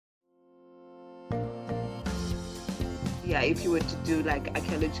yeah, if you were to do like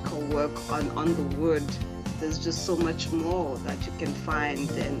archaeological work on the wood, there's just so much more that you can find,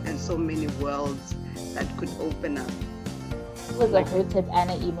 and so many worlds that could open up. It was a Hotep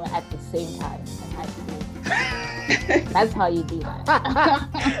and an emo at the same time. That's how you do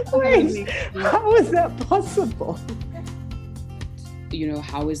that. Wait, how is that possible? You know,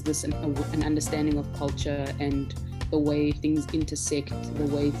 how is this an understanding of culture and the way things intersect, the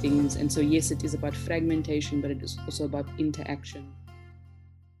way things, and so yes, it is about fragmentation, but it is also about interaction.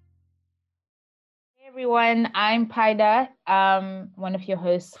 Hey everyone, I'm Paida, one of your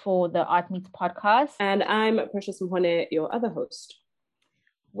hosts for the Art Meets podcast. And I'm Precious Mhone, your other host.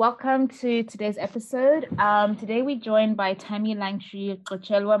 Welcome to today's episode. Today we're joined by Tammy Langtree,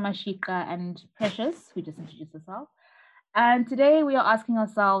 Kochelwa Mashika, and Precious, who just introduced herself. And today we are asking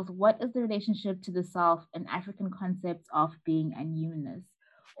ourselves, what is the relationship to the self and African concepts of being and humanness?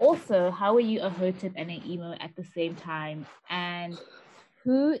 Also, how are you a Hotep and an emo at the same time? And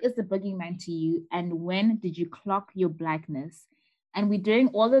who is the boogeyman to you? And when did you clock your blackness? And we're doing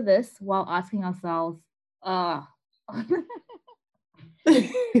all of this while asking ourselves, I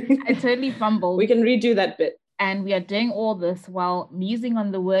totally fumbled. We can redo that bit. And we are doing all this while musing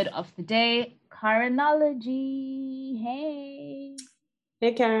on the word of the day, Karenology. Hey.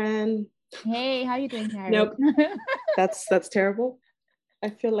 Hey, Karen. Hey, how you doing, Karen? Nope. That's terrible. I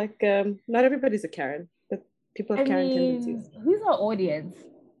feel like not everybody's a Karen, but people have Karen tendencies. Who's our audience?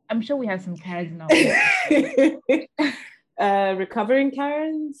 I'm sure we have some Karens in our audience. Recovering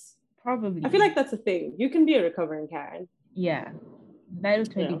Karens? Probably. I feel like that's a thing. You can be a recovering Karen. Yeah, that'll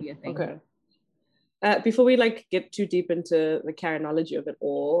totally be a thing. Okay. Before we get too deep into the Karenology of it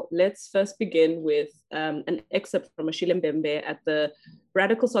all, let's first begin with an excerpt from Ashile Mbembe at the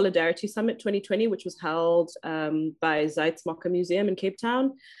Radical Solidarity Summit 2020, which was held by Zeitz Mocker Museum in Cape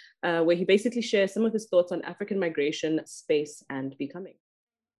Town, where he basically shares some of his thoughts on African migration, space, and becoming.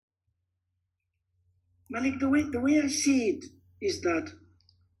 Malik, the way I see it is that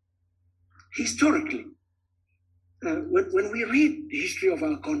historically, when we read the history of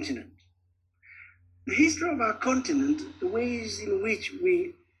our continent, the history of our continent, the ways in which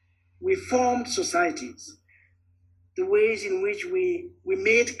we formed societies, the ways in which we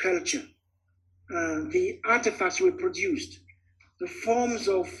made culture, the artifacts we produced, the forms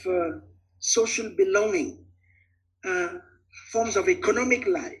of social belonging, forms of economic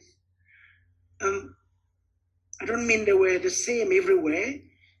life. I don't mean they were the same everywhere,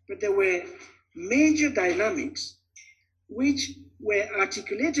 but there were major dynamics which were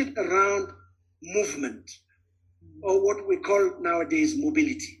articulated around movement, or what we call nowadays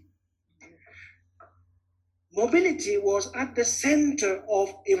mobility. Mobility was at the center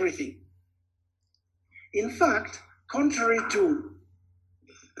of everything. In fact, contrary to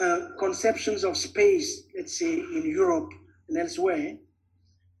conceptions of space, let's say in Europe and elsewhere,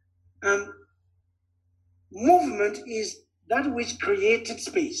 movement is that which created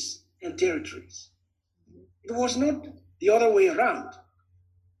space and territories. It was not the other way around.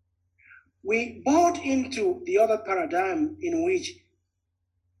 We bought into the other paradigm in which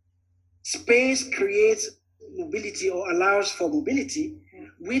space creates mobility or allows for mobility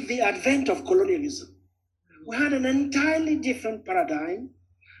with the advent of colonialism. We had an entirely different paradigm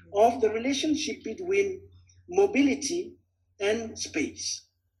of the relationship between mobility and space.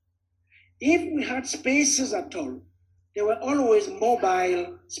 If we had spaces at all, they were always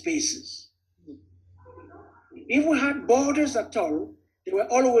mobile spaces. If we had borders at all, they were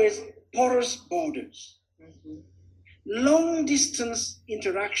always porous borders. Long distance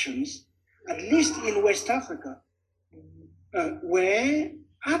interactions, at least in West Africa, were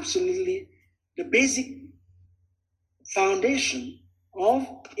absolutely the basic foundation of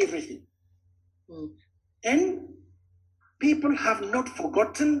everything. And people have not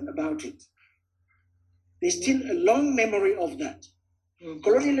forgotten about it. There's still a long memory of that.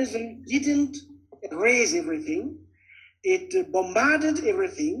 Colonialism didn't erase everything. It bombarded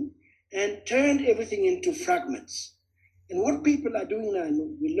everything and turned everything into fragments. And what people are doing now,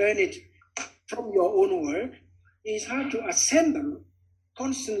 and we learn it from your own work, is how to assemble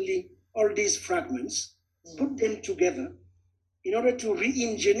constantly all these fragments, put them together in order to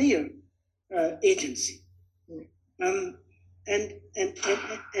re-engineer agency. And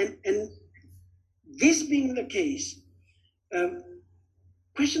this being the case,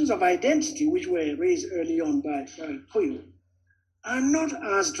 questions of identity, which were raised early on by Koyo, are not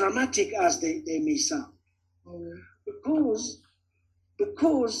as dramatic as they may sound. Because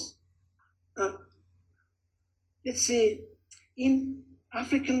let's say, in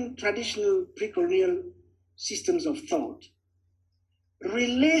African traditional pre-colonial systems of thought,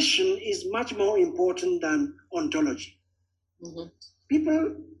 relation is much more important than ontology.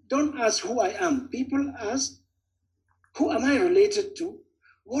 People don't ask who I am. People ask, who am I related to?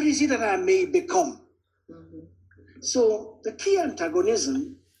 What is it that I may become? So the key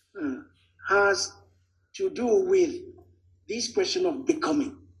antagonism has to do with this question of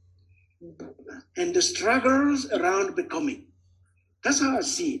becoming and the struggles around becoming. That's how I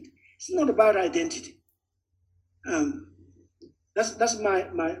see it. It's not about identity. That's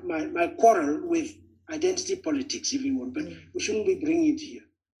my quarrel with identity politics, if you want, but we shouldn't be bringing it here.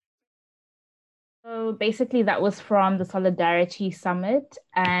 So basically, that was from the Solidarity Summit,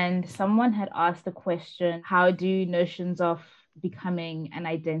 and someone had asked the question: how do notions of becoming an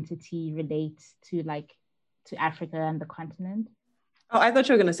identity relate to Africa and the continent? Oh, I thought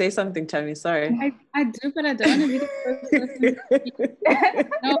you were going to say something, Tammy. Sorry. I do, but I don't want to be the first person.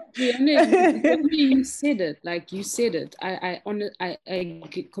 No, to be honest, you said it. Like you said it. I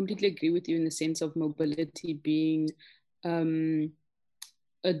completely agree with you in the sense of mobility being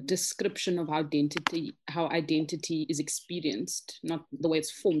a description of how identity is experienced, not the way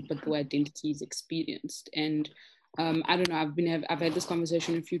it's formed, but the way identity is experienced. And I don't know, I've had this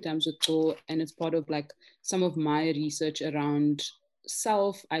conversation a few times with Thor, and it's part of like some of my research around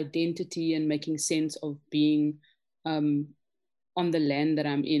self-identity and making sense of being on the land that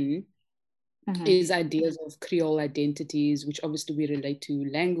I'm in, is ideas of Creole identities, which obviously we relate to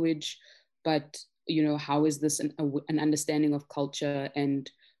language, but you know, how is this an understanding of culture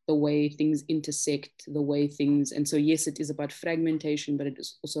and the way things intersect, and so yes, it is about fragmentation, but it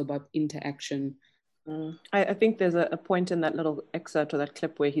is also about interaction. I think there's a point in that little excerpt or that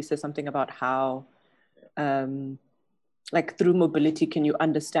clip where he says something about how like through mobility can you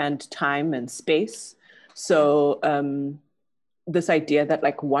understand time and space. So this idea that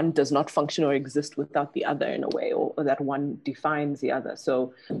like one does not function or exist without the other in a way, or that one defines the other.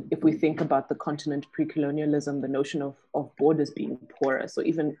 So if we think about the continent pre-colonialism, the notion of borders being porous or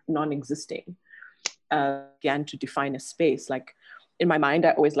even non-existing began to define a space. Like in my mind,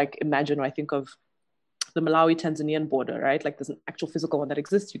 I always like imagine, or I think of the Malawi-Tanzanian border, right? Like there's an actual physical one that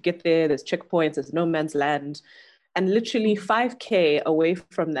exists. You get there, there's checkpoints, there's no man's land. And literally 5K away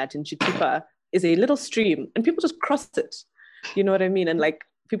from that in Chitipa is a little stream and people just cross it. You know what I mean? And like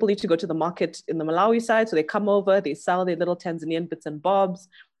people need to go to the market in the Malawi side. So they come over, they sell their little Tanzanian bits and bobs,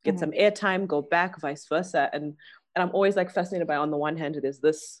 get some airtime, go back, vice versa. And I'm always like fascinated by, on the one hand, there's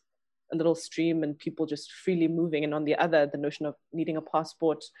this a little stream and people just freely moving. And on the other, the notion of needing a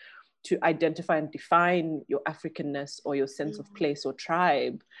passport to identify and define your Africanness or your sense of place or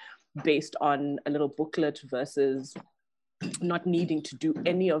tribe based on a little booklet versus not needing to do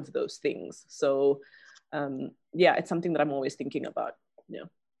any of those things. So yeah, it's something that I'm always thinking about.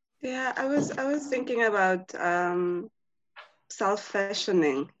 Yeah, I was thinking about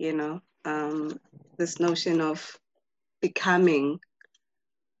self-fashioning, you know, this notion of becoming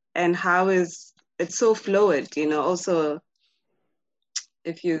and how it's so fluid, you know. Also,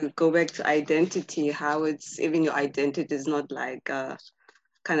 if you go back to identity, how it's even your identity is not like a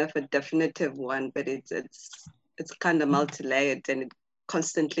kind of a definitive one, but it's kind of multi-layered and it's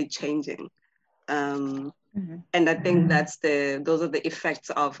constantly changing. And I think those are the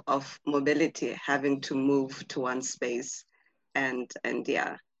effects of mobility, having to move to one space, and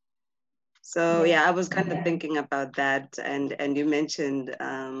yeah. So yeah, I was kind of thinking about that, and you mentioned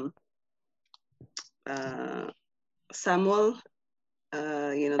Samuel,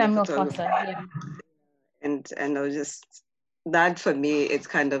 you know, Samuel the photographer, Foster, and I was just, that for me, it's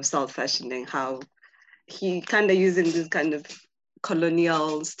kind of self-fashioning, how he kind of using this kind of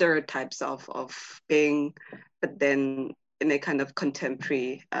colonial stereotypes of being, but then in a kind of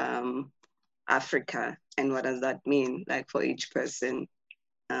contemporary Africa, and what does that mean, like for each person?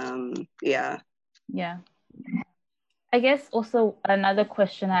 Yeah. I guess also another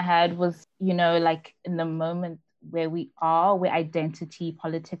question I had was, you know, like in the moment where we are, where identity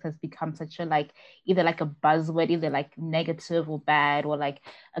politics has become such a like either like a buzzword, either like negative or bad, or like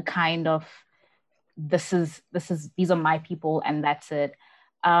a kind of these are my people and that's it.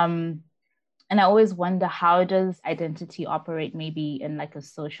 And I always wonder, how does identity operate maybe in like a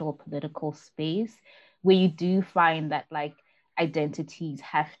social political space where you do find that like identities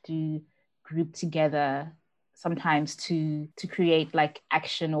have to group together sometimes to create like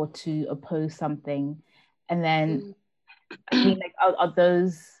action or to oppose something. And then I mean, like, are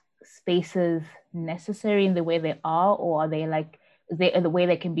those spaces necessary in the way they are, or are they like, is there the way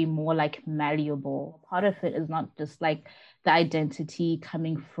they can be more like malleable? Part of it is not just like the identity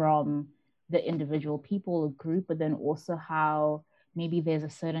coming from the individual people or group, but then also how maybe there's a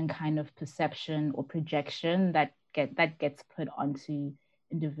certain kind of perception or projection that gets put onto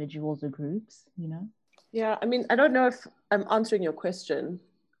individuals or groups, you know? Yeah, I mean, I don't know if I'm answering your question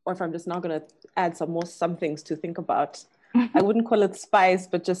or if I'm just now going to add some things to think about. I wouldn't call it spice,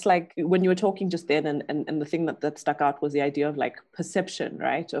 but just like when you were talking just then, and the thing that stuck out was the idea of like perception,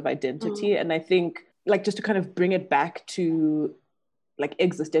 right, of identity. And I think like just to kind of bring it back to like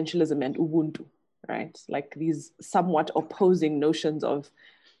existentialism and Ubuntu, right? Like these somewhat opposing notions of,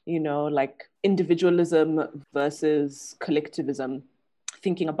 you know, like individualism versus collectivism,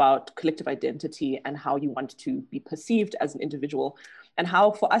 thinking about collective identity and how you want to be perceived as an individual. And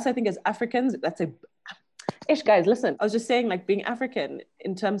how for us, I think as Africans, that's a ish, guys, listen, I was just saying like being African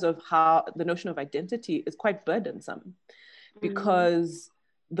in terms of how the notion of identity is quite burdensome because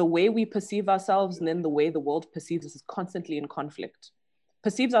the way we perceive ourselves and then the way the world perceives us is constantly in conflict.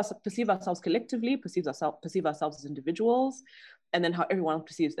 Perceive ourselves collectively, perceive ourselves as individuals, and then how everyone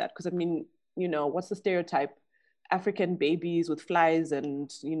perceives that. Because I mean, you know, what's the stereotype? African babies with flies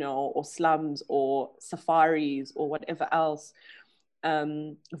and, you know, or slums or safaris or whatever else,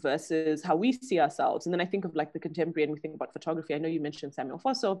 versus how we see ourselves. And then I think of like the contemporary and we think about photography. I know you mentioned Samuel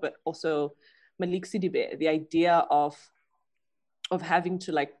Fosso, but also Malik Sidibe, the idea of having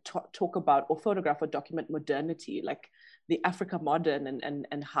to like talk about or photograph or document modernity, like the Africa modern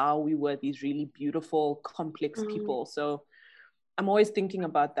and how we were these really beautiful, complex people. So I'm always thinking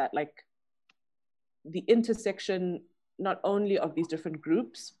about that, like the intersection not only of these different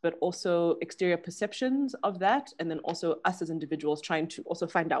groups, but also exterior perceptions of that. And then also us as individuals trying to also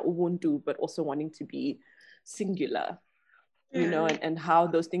find out Ubuntu, but also wanting to be singular, you know, and how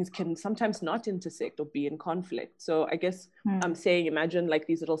those things can sometimes not intersect or be in conflict. So I guess I'm saying, imagine like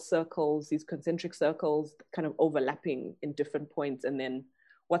these little circles, these concentric circles kind of overlapping in different points. And then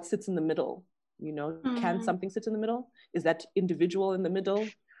what sits in the middle, you know, can something sit in the middle? Is that individual in the middle?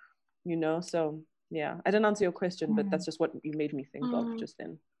 You know, so yeah, I didn't answer your question, but that's just what you made me think of just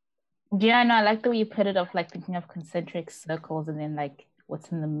then. Yeah, no, I like the way you put it, of like thinking of concentric circles and then like what's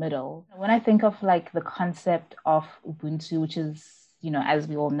in the middle. When I think of like the concept of Ubuntu, which is, you know, as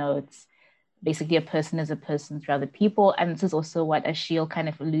we all know, it's basically a person is a person through other people. And this is also what Ashiel kind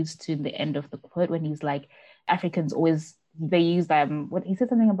of alludes to in the end of the quote when he's like, Africans always, they use what he said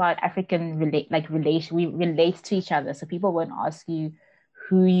something about African we relate to each other. So people won't ask you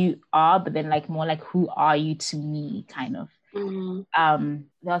who you are, but then like more like, who are you to me, kind of.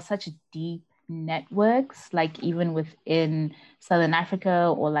 There are such deep networks, like even within Southern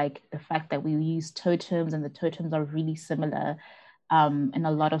Africa, or like the fact that we use totems and the totems are really similar in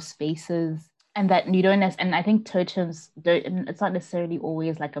a lot of spaces. And that you don't, and I think totems, it's not necessarily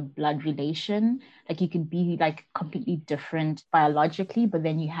always like a blood relation. Like you could be like completely different biologically, but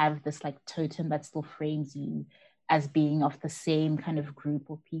then you have this like totem that still frames you as being of the same kind of group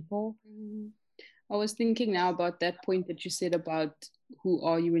of people. I was thinking now about that point that you said about who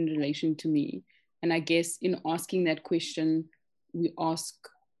are you in relation to me? And I guess in asking that question, we ask,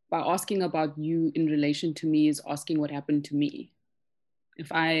 by asking about you in relation to me is asking what happened to me.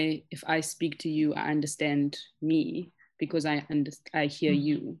 If I speak to you, I understand me because I hear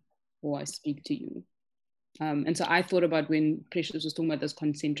you, or I speak to you. And so I thought about when Precious was talking about those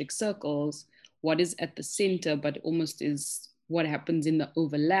concentric circles, what is at the center, but almost is what happens in the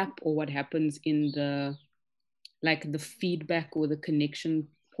overlap, or what happens in the, like the feedback or the connection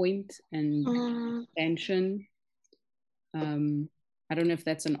point and expansion. I don't know if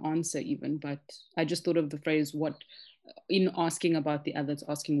that's an answer even, but I just thought of the phrase, what, in asking about the others,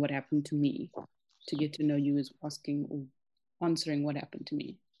 asking what happened to me. To get to know you is asking or answering what happened to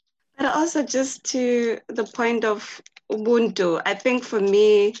me. But also just to the point of Ubuntu, I think for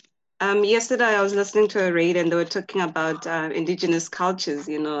me, yesterday I was listening to a read and they were talking about indigenous cultures,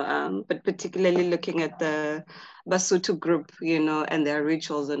 you know, but particularly looking at the Basotho group, you know, and their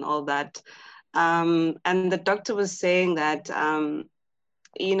rituals and all that. And the doctor was saying that,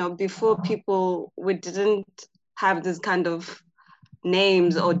 you know, before people, we didn't have this kind of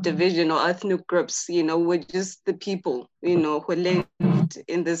names or division or ethnic groups, you know, we're just the people, you know, who lived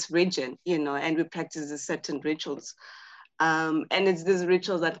in this region, you know, and we practice certain rituals. And it's these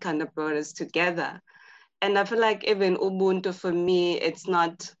rituals that kind of brought us together. And I feel like even Ubuntu for me, it's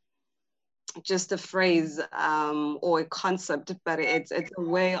not just a phrase or a concept, but it's a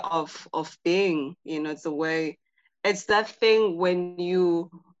way of being, you know, it's that thing when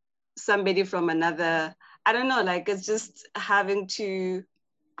somebody from another, I don't know, like it's just having to,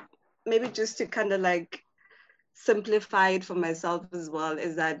 maybe just to kind of like simplify it for myself as well,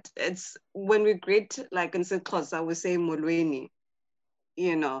 is that it's when we greet, like in Xhosa, we say molweni,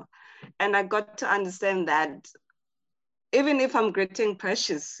 you know, and I got to understand that even if I'm greeting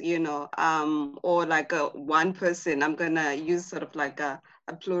Precious, you know, or like one person, I'm gonna use sort of like a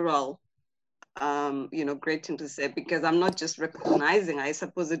plural great thing to say, because I'm not just recognizing. I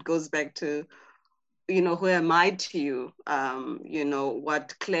suppose it goes back to, who am I to you?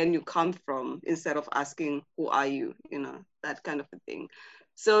 What clan you come from, instead of asking, who are you? That kind of a thing.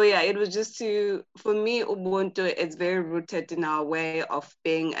 So yeah, it was just for me, Ubuntu, it's very rooted in our way of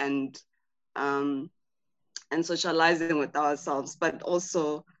being and socializing with ourselves, but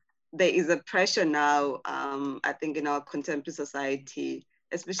also there is a pressure now, I think, in our contemporary society,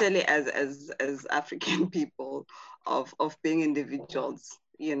 especially as African people, of being individuals,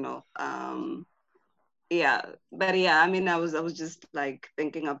 yeah. But yeah, I mean, I was just like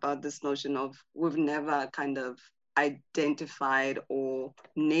thinking about this notion of, we've never kind of identified or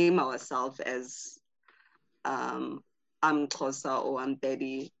name ourselves as I'm Xhosa or I'm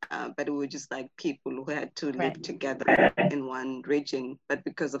Betty, but we were just like people who had to live together in one region. But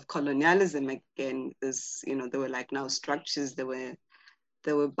because of colonialism, again, there were like now structures, there were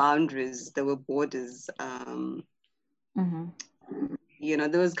boundaries, there were borders.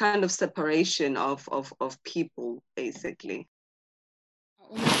 There was kind of separation of people, basically.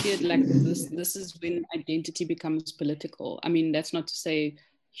 I almost feel like this is when identity becomes political. I mean, that's not to say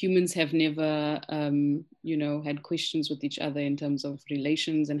humans have never, had questions with each other in terms of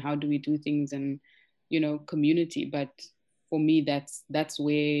relations and how do we do things and, community. But for me, that's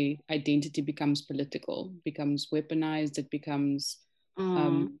where identity becomes political, becomes weaponized. It becomes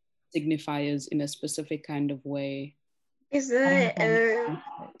signifiers in a specific kind of way. Is there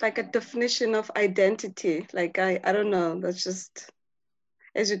like a definition of identity? Like, I don't know. That's just,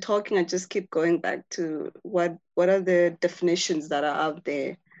 as you're talking, I just keep going back to what are the definitions that are out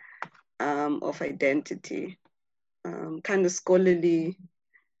there of identity, kind of scholarly,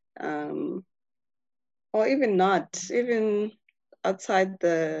 or even not, even outside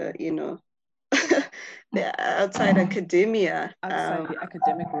the, outside academia. Outside the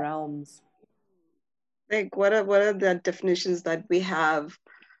academic realms. Like, what are the definitions that we have?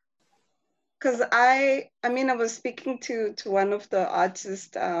 Because I was speaking to one of the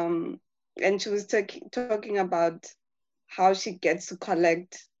artists, and she was talking about how she gets to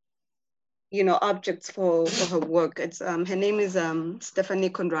collect, objects for her work. It's her name is Stephanie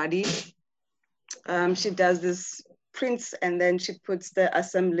Conradi. She does this prints and then she puts the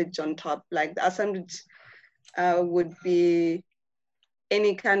assemblage on top. Like, the assemblage would be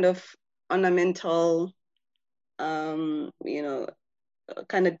any kind of ornamental,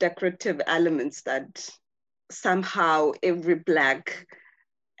 kind of decorative elements that somehow every Black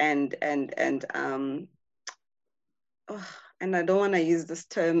and I don't want to use this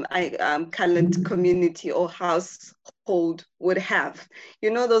term, colored community or household would have.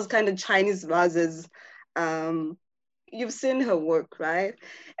 Those kind of Chinese vases. You've seen her work, right?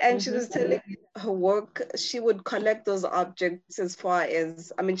 And she was telling me her work, she would collect those objects as far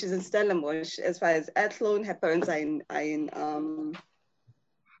as, she's in Stellenbosch, as far as Athlone. Her parents are in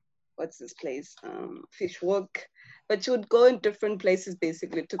what's this place? Fishhook. But she would go in different places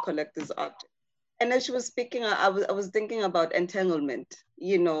basically to collect these objects. And as she was speaking, I was thinking about entanglement,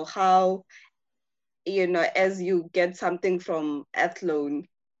 how, as you get something from Athlone,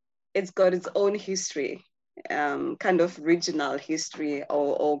 it's got its own history, kind of regional history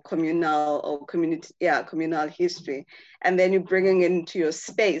or communal or communal history. And then you're bringing it into your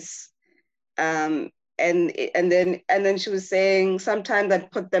space. And then she was saying, sometimes I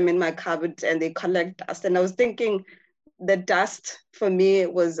put them in my cupboard and they collect dust. And I was thinking the dust for me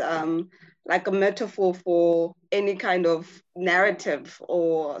was like a metaphor for any kind of narrative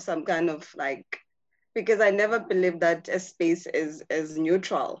or some kind of like, because I never believed that a space is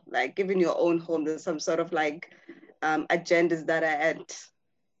neutral. Like, even your own home, there's some sort of like agendas that are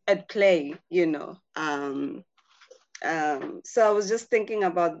at play, so I was just thinking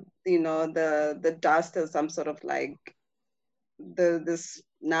about, the dust as some sort of like this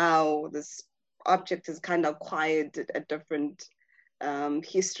object is kind of acquired a different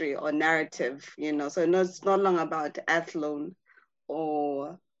history or narrative, so it's no longer about Athlone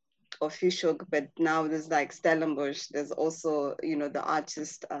or Fishhook, but now there's like Stellenbosch, there's also, the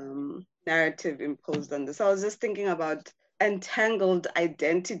artist narrative imposed on this. So I was just thinking about entangled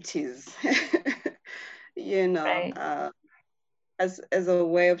identities, right. As a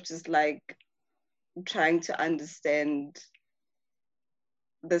way of just like trying to understand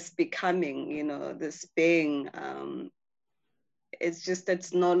this becoming, this being.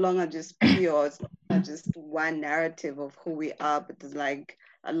 It's no longer just pure, it's not just one narrative of who we are, but there's like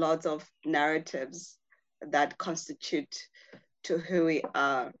a lot of narratives that constitute to who we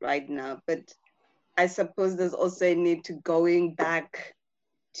are right now. But I suppose there's also a need to going back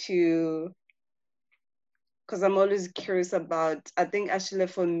to because I'm always curious about, I think actually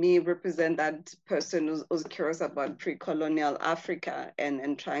for me, represent that person who's curious about pre-colonial Africa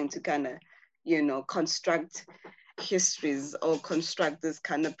and trying to kind of, you know, construct histories or construct this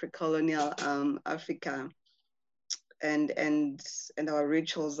kind of pre-colonial Africa and our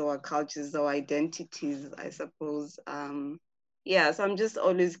rituals, our cultures, our identities, I suppose. Yeah, so I'm just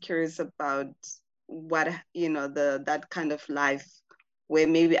always curious about what, you know, that kind of life where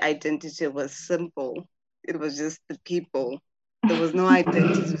maybe identity was simple. It was just the people. There was no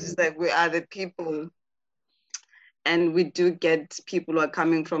identity. It was just like we are the people. And we do get people who are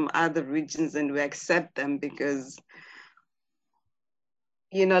coming from other regions and we accept them because,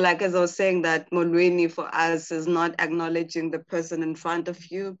 you know, like as I was saying, that Molweni for us is not acknowledging the person in front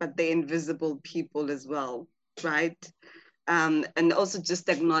of you, but the invisible people as well, right? And also just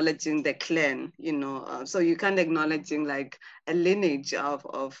acknowledging the clan, you know. So you can't acknowledging like a lineage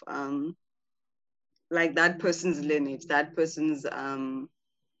of like that person's lineage, that person's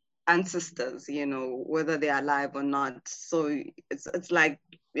ancestors, you know, whether they're alive or not. So it's like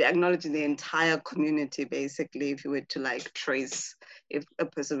we're acknowledging the entire community, basically, if you were to like trace, if a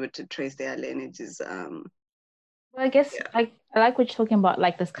person were to trace their lineages. Well, I guess like I like what you're talking about,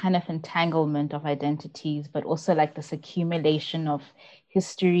 like this kind of entanglement of identities, but also like this accumulation of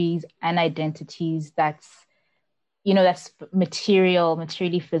histories and identities that's, you know, that's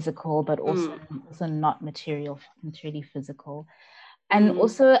materially physical, but also not materially physical. And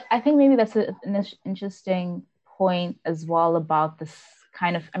also, I think maybe that's an interesting point as well about this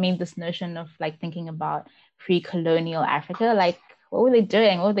kind of, I mean, this notion of like thinking about pre-colonial Africa. Like, what were they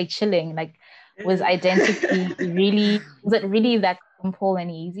doing? What were they chilling? Like, was identity was it really that simple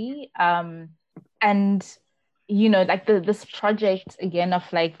and easy? And, you know, like this project again of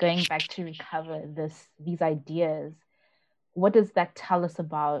like going back to recover these ideas, what does that tell us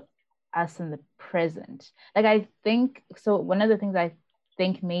about us in the present? Like, I think, so one of the things I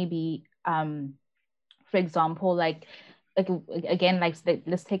think maybe, for example, like again, like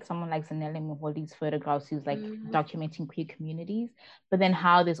let's take someone like Zanele Muholi's photographs who's like documenting queer communities, but then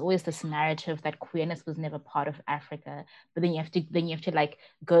how there's always this narrative that queerness was never part of Africa, but then you have to like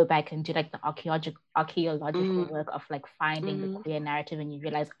go back and do like the archaeological work of like finding the queer narrative, and you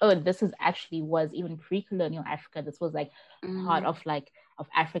realize, oh, this was even pre-colonial Africa, this was like part of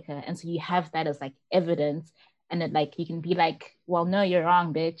Africa. And so you have that as like evidence, and it like you can be like, well, no, you're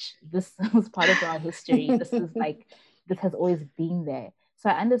wrong, bitch, this was part of our history. This has always been there. So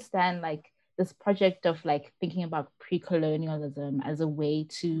I understand like this project of like thinking about pre-colonialism as a way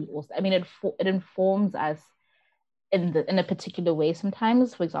to also, I mean, it informs us in a particular way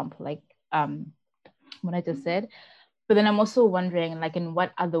sometimes, for example, like what I just said. But then I'm also wondering, like, in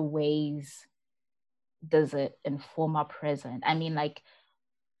what other ways does it inform our present? I mean, like,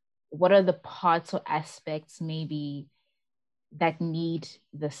 what are the parts or aspects maybe that need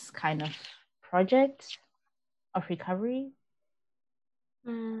this kind of project of recovery?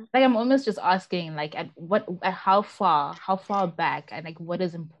 Like, I'm almost just asking, like, how far back, and like, what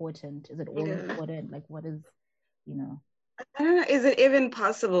is important? Is it all important? Like, what is, you know? I don't know. Is it even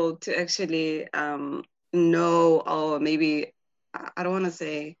possible to actually know, or maybe I don't want to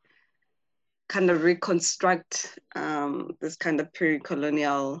say kind of reconstruct this kind of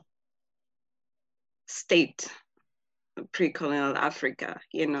pre-colonial state, pre-colonial Africa,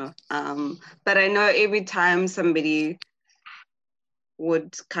 you know? But I know every time somebody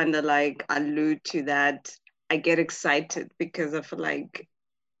would kind of like allude to that, I get excited because of like,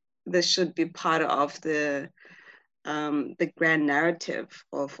 this should be part of the grand narrative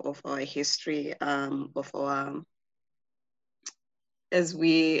of our history, of our, as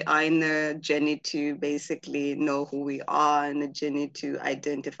we are in a journey to basically know who we are, and a journey to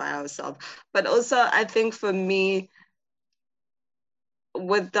identify ourselves. But also, I think for me,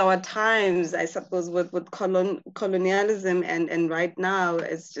 with our times, I suppose with colonialism and right now,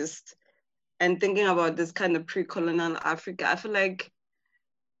 it's just, and thinking about this kind of pre-colonial Africa, I feel like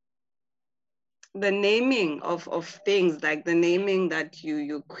the naming of things, like the naming that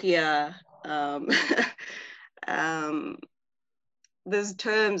you queer, those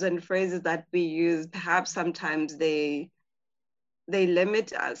terms and phrases that we use, perhaps sometimes they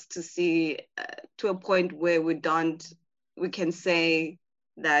limit us to see to a point where we can say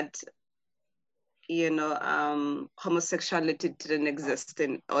that, you know, homosexuality didn't exist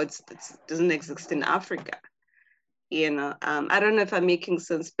or it doesn't exist in Africa. You know, I don't know if I'm making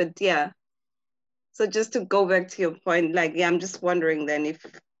sense, but yeah. So just to go back to your point, like, yeah, I'm just wondering then if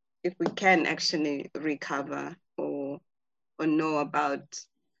we can actually recover or know about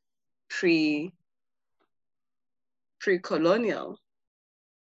pre-colonial.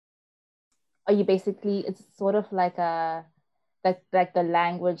 are you basically, it's sort of like like the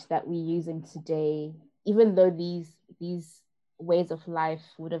language that we're using today, even though these ways of life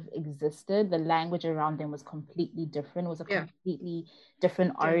would have existed, the language around them was completely different, was a completely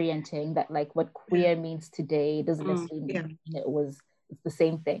different orienting, that like what queer means today doesn't necessarily mean it's the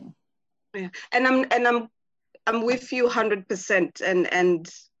same thing. Yeah. And I'm with you 100%, and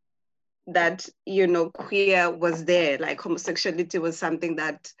that, you know, queer was there, like homosexuality was something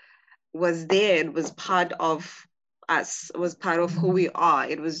that was there, it was part of us, it was part of who we are,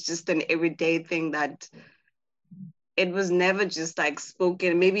 it was just an everyday thing, that it was never just like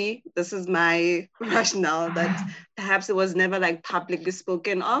spoken. Maybe this is my rationale, that perhaps it was never like publicly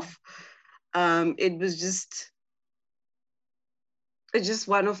spoken of. It was just, it's just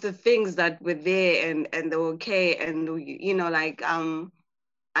one of the things that were there, and they were okay. And, you know, like, I'm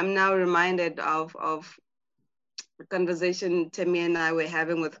now reminded of the conversation Temi and I were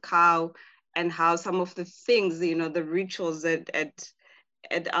having with Carl, and how some of the things, you know, the rituals at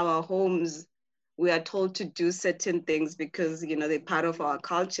our homes, we are told to do certain things because, you know, they're part of our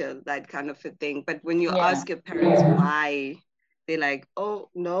culture, that kind of a thing. But when you ask your parents why, they're like, oh,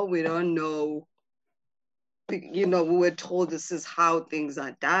 no, we don't know. You know, we were told this is how things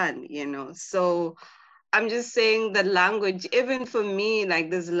are done, you know. So I'm just saying the language, even for me,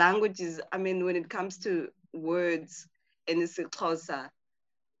 like there's languages, I mean, when it comes to words in isiXhosa,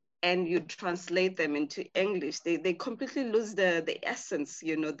 and you translate them into English, they completely lose the essence,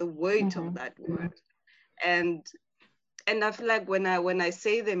 you know, the weight of that word. And I feel like when I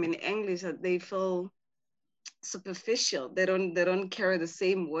say them in English, they feel superficial. They don't carry the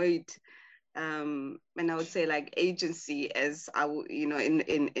same weight. And I would say like agency as you know,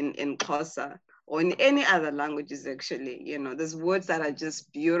 in Xhosa or in any other languages, actually. You know, there's words that are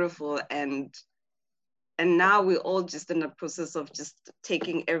just beautiful, and now we're all just in the process of just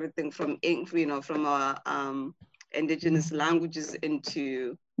taking everything from, you know, from our indigenous languages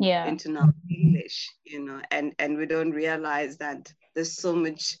into now English, you know, and we don't realize that there's so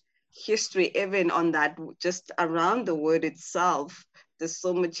much history even on that, just around the word itself. There's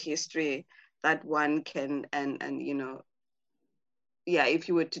so much history that one can, and you know, yeah, if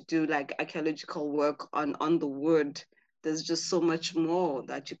you were to do like archaeological work on the word, there's just so much more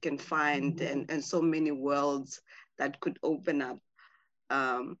that you can find, and so many worlds that could open up.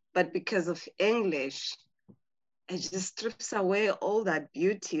 But because of English, it just strips away all that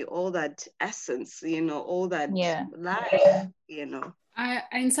beauty, all that essence, you know, all that life, you know.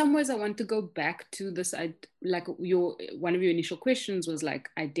 In some ways, I want to go back to this. Like one of your initial questions was like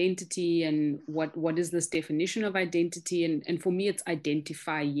identity, and what is this definition of identity? And for me, it's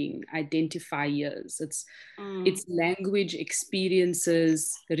identifying, identifiers. It's language,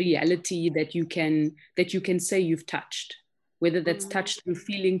 experiences, reality that you can say you've touched, whether that's touched through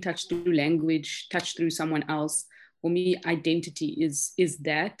feeling, touched through language, touched through someone else. For me, identity is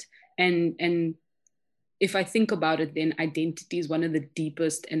that, and if I think about it, then identity is one of the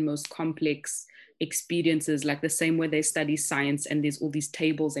deepest and most complex experiences, like the same way they study science and there's all these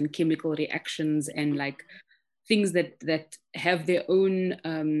tables and chemical reactions and like things that have their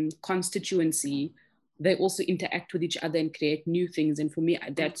own constituency. They also interact with each other and create new things. And for me,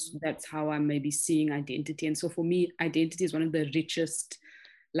 that's how I'm maybe seeing identity. And so for me, identity is one of the richest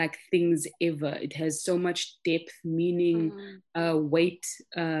like things ever. It has so much depth, meaning, weight,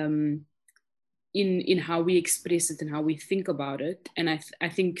 in how we express it and how we think about it. And I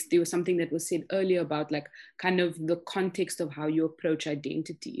think there was something that was said earlier about like kind of the context of how you approach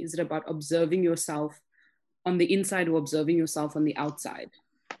identity. Is it about observing yourself on the inside or observing yourself on the outside?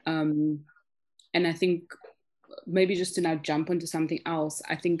 And I think maybe just to now jump onto something else,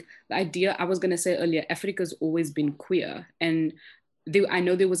 I think the idea I was going to say earlier, Africa's always been queer. And I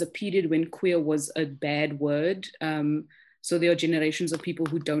know there was a period when queer was a bad word. So there are generations of people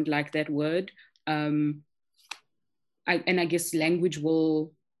who don't like that word. I guess language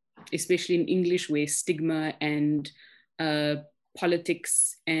will, especially in English, where stigma and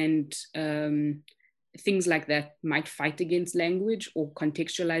politics and things like that might fight against language or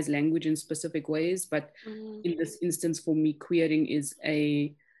contextualize language in specific ways. But in this instance, for me, queering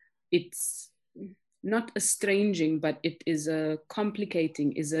it's not estranging, but it is a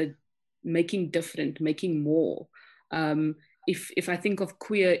complicating, is a making different, making more. If I think of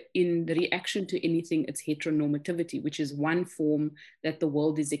queer in the reaction to anything, it's heteronormativity, which is one form that the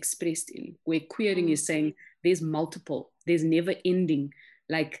world is expressed in, where queering is saying there's multiple, there's never ending.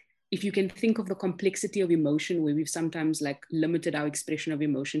 Like if you can think of the complexity of emotion, where we've sometimes like limited our expression of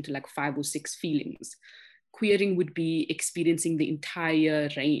emotion to like 5 or 6 feelings, queering would be experiencing the entire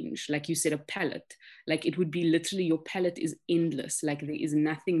range. Like you said, a palette. Like it would be literally, your palette is endless. Like there is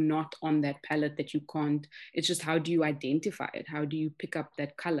nothing not on that palette that you can't, it's just how do you identify it? How do you pick up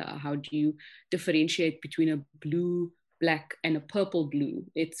that color? How do you differentiate between a blue, black and a purple blue?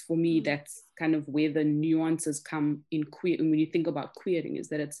 It's, for me, that's kind of where the nuances come in queer. And when you think about queering, is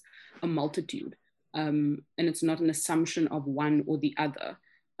that it's a multitude. And it's not an assumption of one or the other.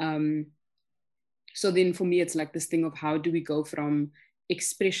 So then for me, it's like this thing of how do we go from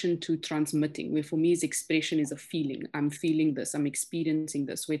expression to transmitting, where for me is expression is a feeling. I'm feeling this, I'm experiencing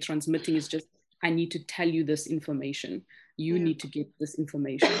this, where transmitting is just, I need to tell you this information. You need to get this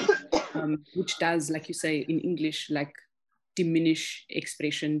information, which does, like you say in English, like diminish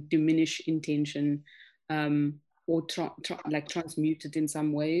expression, diminish intention, or like transmute it in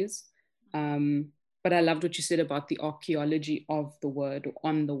some ways. But I loved what you said about the archaeology of the word or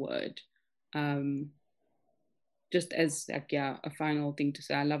on the word. Just as like, yeah, a final thing to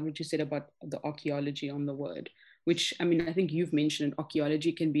say, I love what you said about the archaeology on the word, which, I mean, I think you've mentioned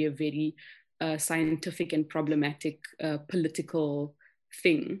archaeology can be a very scientific and problematic political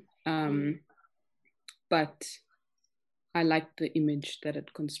thing. But I like the image that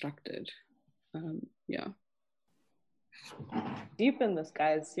it constructed. Yeah. Deep in this,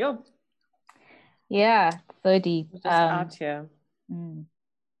 guys. Yo. Yeah, so deep. Just out here.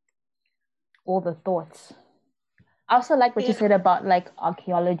 All the thoughts. I also like what you said about like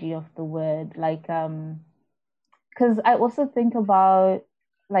archaeology of the word, like because I also think about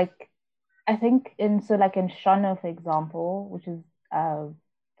like, I think in Shona, for example, which is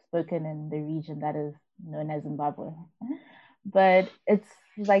spoken in the region that is known as Zimbabwe, but it's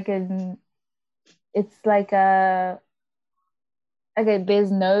like okay,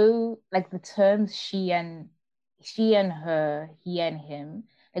 there's no, like, the terms she and her, he and him,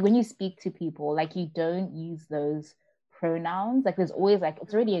 like when you speak to people, like you don't use those pronouns. Like there's always, like,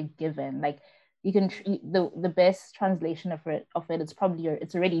 it's already a given. Like you can the best translation of it is probably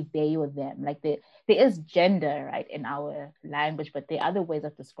it's already they or them. Like there is gender, right, in our language, but there are other ways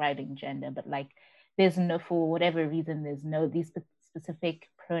of describing gender. But like there's no, for whatever reason, there's no, these specific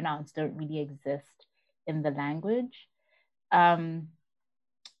pronouns don't really exist in the language.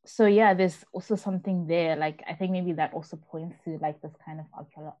 So yeah, there's also something there. Like I think maybe that also points to like this kind of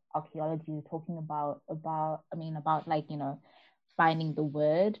archaeology you're talking about like, you know, finding the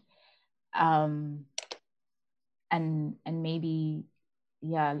word, and maybe,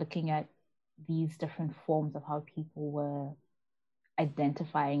 yeah, looking at these different forms of how people were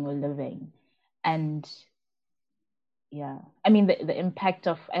identifying or living. And yeah, I mean the impact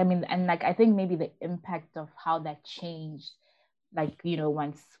of, I mean, and like I think maybe the impact of how that changed, like, you know,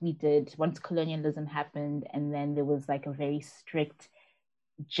 once colonialism happened, and then there was like a very strict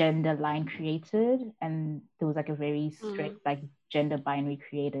gender line created, and there was like a very strict like gender binary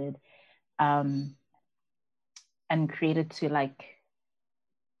created, and created to like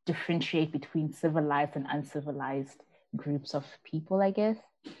differentiate between civilized and uncivilized groups of people, I guess.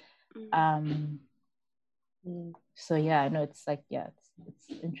 So yeah, I know it's like, yeah, it's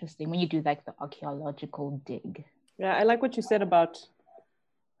interesting when you do like the archaeological dig. Yeah, I like what you said about,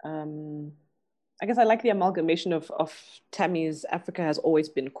 I guess I like the amalgamation of Tammy's Africa has always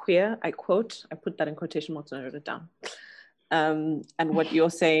been queer. I quote, I put that in quotation marks and I wrote it down. And what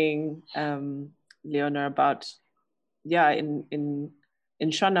you're saying, Leona, about, yeah, in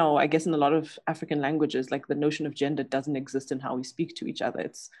Shona, I guess in a lot of African languages, like the notion of gender doesn't exist in how we speak to each other.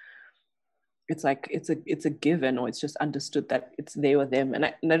 It's like it's a given, or it's just understood that it's they or them. And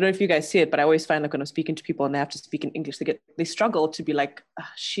I don't know if you guys see it, but I always find like when I'm speaking to people and they have to speak in English, they struggle to be like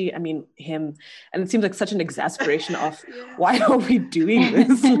she, I mean him, and it seems like such an exasperation of why are we doing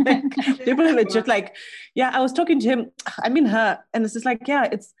this? Like people are legit like, yeah, I was talking to him, I mean her, and it's just like, yeah,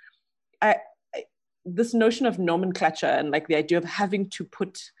 it's this notion of nomenclature and like the idea of having to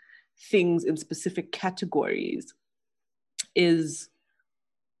put things in specific categories is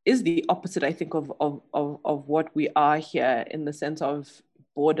the opposite, I think, of what we are here, in the sense of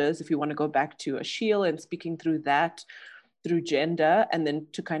borders. If you want to go back to Achille and speaking through that, through gender, and then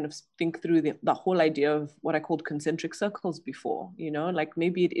to kind of think through the whole idea of what I called concentric circles before, you know, like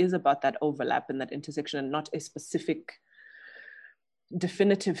maybe it is about that overlap and that intersection, and not a specific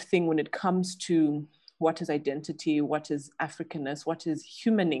definitive thing when it comes to what is identity, what is Africanness, what is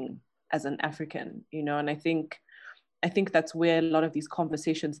humaning as an African, you know. And I think that's where a lot of these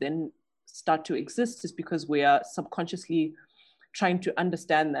conversations then start to exist, is because we are subconsciously trying to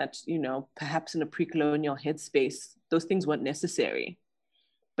understand that, you know, perhaps in a pre-colonial headspace, those things weren't necessary.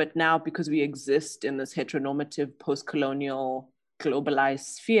 But now, because we exist in this heteronormative post-colonial globalized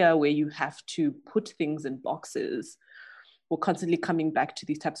sphere where you have to put things in boxes, we're constantly coming back to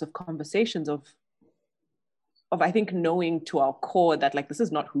these types of conversations of I think knowing to our core that like this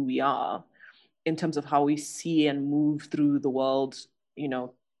is not who we are in terms of how we see and move through the world, you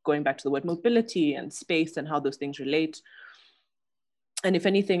know, going back to the word mobility and space and how those things relate. And if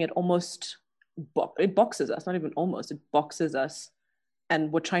anything, it almost it boxes us, not even almost, it boxes us.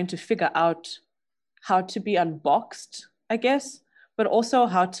 And we're trying to figure out how to be unboxed, I guess, but also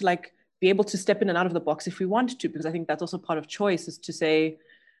how to like be able to step in and out of the box if we want to, because I think that's also part of choice, is to say,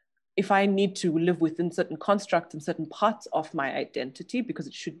 if I need to live within certain constructs and certain parts of my identity, because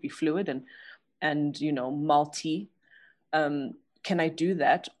it should be fluid and you know, multi, can I do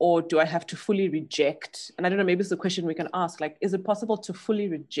that? Or do I have to fully reject? And I don't know, maybe it's a question we can ask, like, is it possible to fully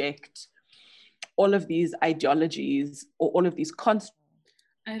reject all of these ideologies or all of these constructs?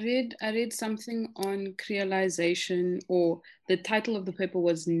 I read something on creolization, or the title of the paper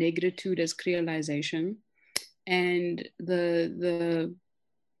was Negritude as Creolization. And the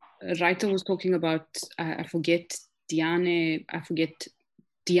writer was talking about, I forget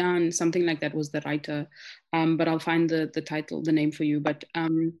Diane, something like that was the writer, but I'll find the title, the name for you. But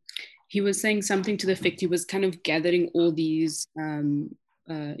he was saying something to the effect, he was kind of gathering all these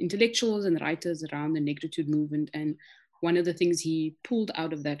intellectuals and writers around the Negritude movement. And one of the things he pulled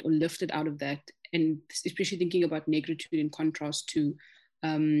out of that, or lifted out of that, and especially thinking about Negritude in contrast to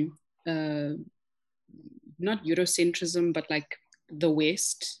not Eurocentrism, but like the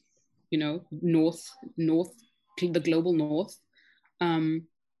West, you know, North, the global North.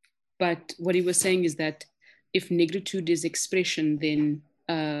 But what he was saying is that if Negritude is expression, then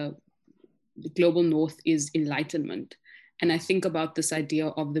the global North is enlightenment. And I think about this idea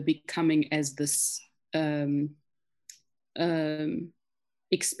of the becoming as this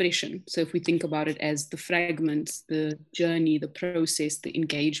expression. So if we think about it as the fragments, the journey, the process, the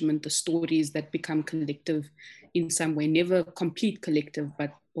engagement, the stories that become collective in some way, never complete collective,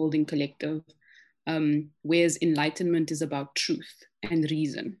 but building collective, whereas enlightenment is about truth and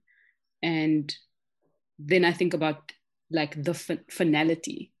reason. And then I think about like the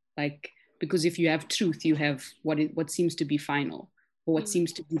finality, like, because if you have truth, you have what seems to be final, or what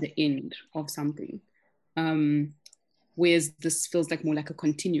seems to be the end of something. Whereas this feels like more like a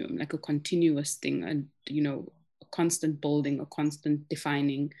continuum, like a continuous thing, and, you know, a constant building, a constant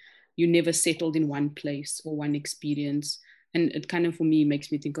defining. You never settled in one place or one experience. And it kind of, for me,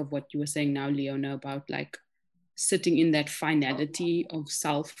 makes me think of what you were saying now, Leona, about like sitting in that finality of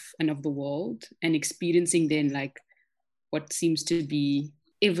self and of the world, and experiencing then like what seems to be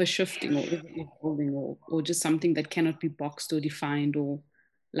ever shifting or ever evolving, or just something that cannot be boxed or defined, or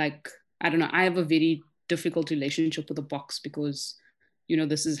like, I don't know, I have a very difficult relationship with a box, because, you know,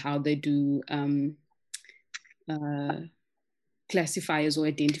 this is how they do classifiers or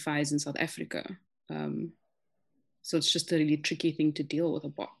identifiers in South Africa. So it's just a really tricky thing to deal with, a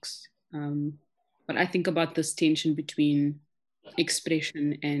box. But I think about this tension between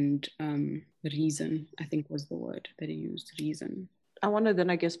expression and reason, I think was the word that he used, reason. I want to then,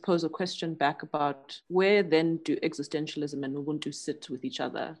 I guess, pose a question back about where then do existentialism and Ubuntu sit with each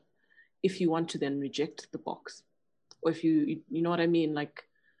other, if you want to then reject the box, or if you know what I mean? Like,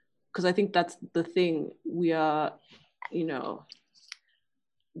 because I think that's the thing. We are, you know,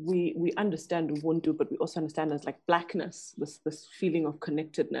 we understand Ubuntu, but we also understand as like Blackness, this feeling of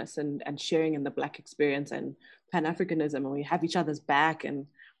connectedness and sharing in the Black experience and Pan-Africanism, and we have each other's back, and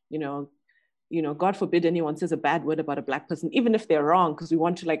you know, God forbid anyone says a bad word about a Black person, even if they're wrong, because we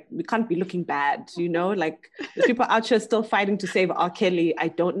want to, like, we can't be looking bad, you know, like there's people out here still fighting to save R. Kelly. I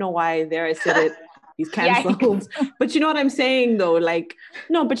don't know why, there I said it, he's cancelled. But you know what I'm saying though, like,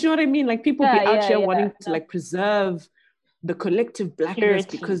 no, but you know what I mean? Like people be out here wanting to like preserve the collective Blackness,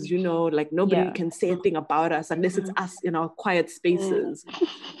 purity, because, you know, like nobody can say a thing about us unless it's us in our quiet spaces.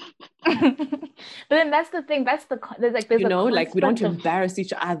 But then that's the thing, there's you know, like we don't embarrass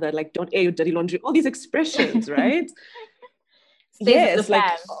each other, like don't air your dirty laundry, all these expressions, right? Yes, like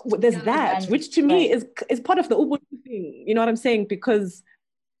there's that, which to me is part of the Ubuntu thing, you know what I'm saying? Because,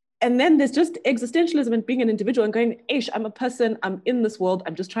 and then there's just existentialism and being an individual and going, Aish, I'm a person, I'm in this world,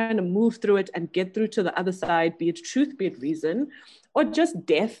 I'm just trying to move through it and get through to the other side, be it truth, be it reason, or just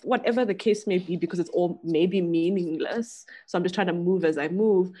death, whatever the case may be, because it's all maybe meaningless. So I'm just trying to move as I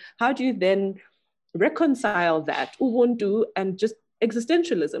move. How do you then reconcile that Ubuntu and just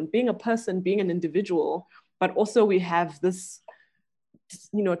existentialism, being a person, being an individual, but also we have this,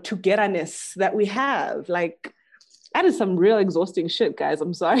 you know, togetherness that we have, like, that is some real exhausting shit, guys.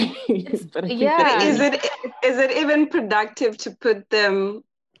 I'm sorry. But is it even productive to put them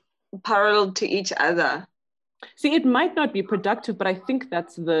parallel to each other? See, it might not be productive, but I think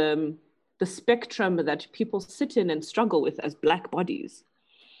that's the spectrum that people sit in and struggle with as Black bodies.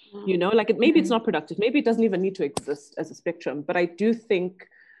 You know, like maybe it's not productive. Maybe it doesn't even need to exist as a spectrum. But I do think,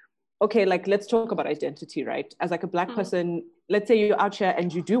 okay, like let's talk about identity, right? As like a Black person, let's say you're out here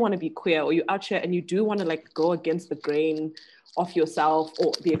and you do want to be queer, or you're out here and you do want to like go against the grain of yourself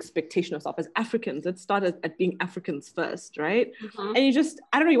or the expectation of self. As Africans, let's start at being Africans first, right? And you just,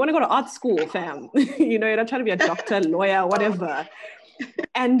 I don't know, you want to go to art school, fam. You know, you're not trying to be a doctor, lawyer, whatever.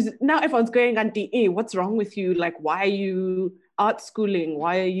 And now everyone's going on DE, what's wrong with you? Like, why are you art schooling?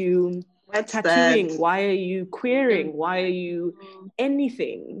 Why are you tattooing? That? Why are you queering? Why are you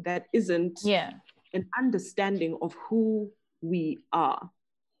anything that isn't an understanding of who we are?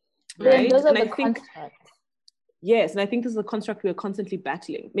 Right? Those are and the I think constructs. Yes, and I think this is a construct we're constantly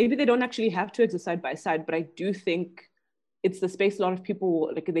battling. Maybe they don't actually have to exist side by side, but I do think it's the space a lot of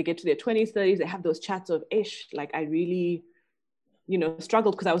people, like they get to their 20s, 30s, they have those chats of, ish, like I really, you know,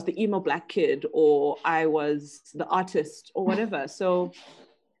 struggled because I was the emo Black kid, or I was the artist, or whatever. So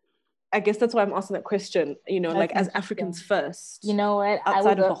I guess that's why I'm asking that question, you know, like as Africans first. You know what?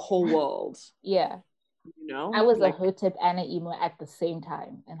 Outside of the whole world. Yeah. You know? I was like, a Hotep and an emo at the same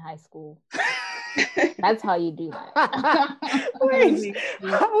time in high school. That's how you do that. Wait,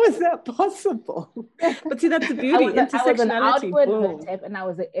 how is that possible? But see, that's the beauty. I was an outward Boom. Hotep and I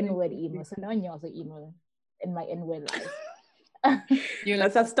was an inward emo. So no one knows an emo in my inward life.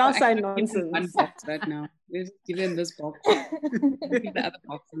 That's that star sign nonsense. One box right now. We've given this box. Give the other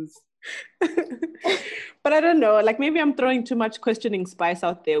boxes. But I don't know. Like maybe I'm throwing too much questioning spice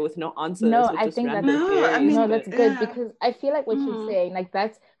out there with no answers. No, I think that's that's good because I feel like what you're saying, like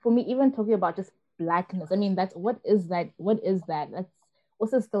that's for me. Even talking about just Blackness, I mean, that's what is that? What is that? That's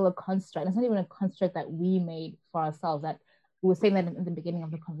also still a construct. It's not even a construct that we made for ourselves. That we were saying that in the beginning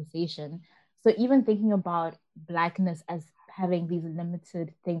of the conversation. So even thinking about Blackness as having these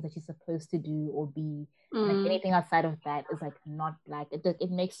limited things that you're supposed to do or be, like anything outside of that is like not Black.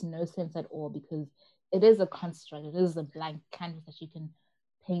 It makes no sense at all because it is a construct. It is a blank canvas that you can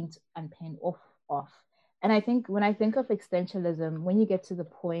paint and paint off. And I think when I think of existentialism, when you get to the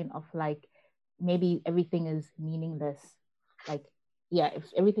point of like maybe everything is meaningless, like if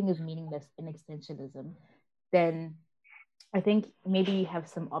everything is meaningless in existentialism, then I think maybe you have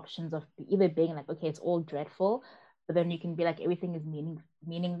some options of either being like, okay, it's all dreadful, but then you can be like, everything is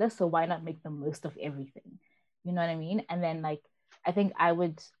meaningless, so why not make the most of everything? You know what I mean? And then like, I think I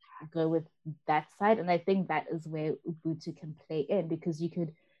would go with that side, and I think that is where Ubuntu can play in, because you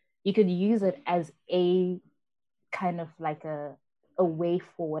could use it as a kind of like a way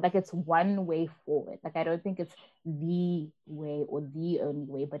forward. Like it's one way forward. Like I don't think it's the way or the only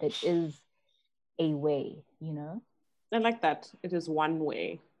way, but it is a way, you know? I like that. It is one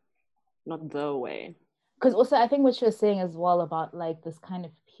way, not the way. Because also I think what you're saying as well about like this kind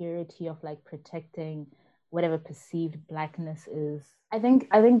of purity of like protecting whatever perceived Blackness is. I think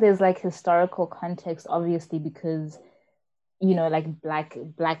there's like historical context, obviously, because, you know, like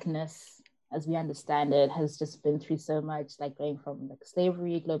Blackness, as we understand it, has just been through so much, like going from like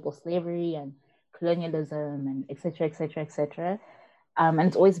slavery, global slavery, and colonialism, and et cetera. And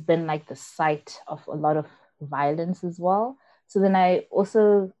it's always been like the site of a lot of violence as well. So then I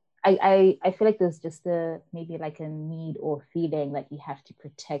feel like there's just maybe like a need or feeling that you have to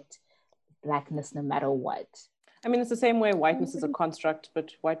protect Blackness no matter what. I mean, it's the same way whiteness is a construct,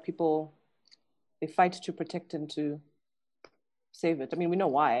 but white people, they fight to protect and to save it. I mean, we know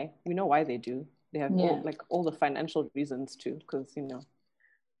why. We know why they do. They have all the financial reasons too, because, you know,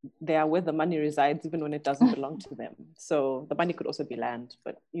 they are where the money resides, even when it doesn't belong to them. So the money could also be land,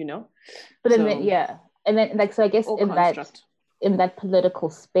 but, you know. But then, and then like, so I guess in that political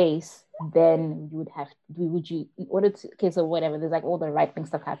space, then you in order to, okay, so whatever, there's like all the right wing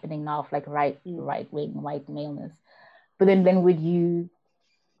stuff happening now of like right wing, white maleness. But then would you,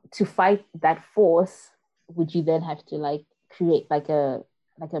 to fight that force, would you then have to like create like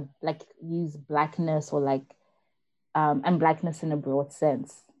use Blackness or like, and Blackness in a broad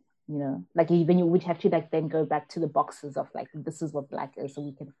sense, you know, like then you would have to like then go back to the boxes of like, this is what Black is, so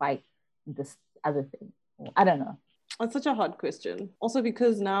we can fight this other thing. I don't know. That's such a hard question. Also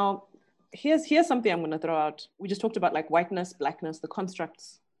because now, here's something I'm going to throw out. We just talked about like whiteness, Blackness, the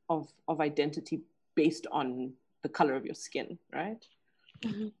constructs of identity based on the color of your skin, right?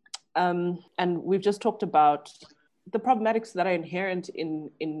 And we've just talked about the problematics that are inherent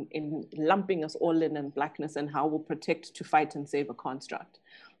in lumping us all in Blackness and how we'll protect to fight and save a construct.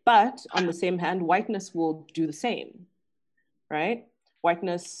 But on the same hand, whiteness will do the same, right?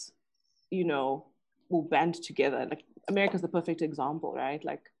 Whiteness, you know, will band together. Like America's the perfect example, right?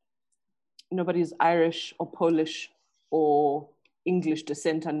 Like nobody's Irish or Polish or English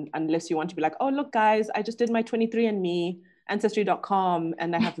descent, unless you want to be like, oh, look, guys, I just did my 23andMe, Ancestry.com,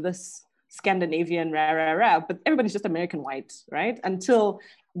 and I have this Scandinavian, but everybody's just American white, right? Until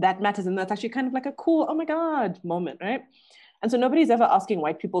that matters, and that's actually kind of like a cool, oh my God moment, right? And so nobody's ever asking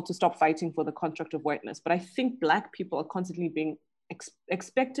white people to stop fighting for the construct of whiteness, but I think Black people are constantly being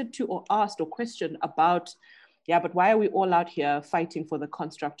expected to or asked or questioned about, yeah, but why are we all out here fighting for the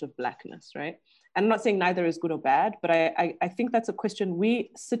construct of Blackness, right? And I'm not saying neither is good or bad, but I think that's a question we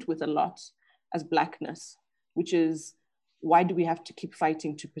sit with a lot as Blackness, which is, why do we have to keep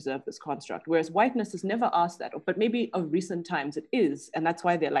fighting to preserve this construct? Whereas whiteness has never asked that, but maybe of recent times it is. And that's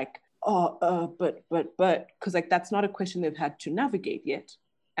why they're like, but, because like that's not a question they've had to navigate yet.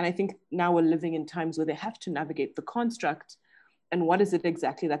 And I think now we're living in times where they have to navigate the construct and what is it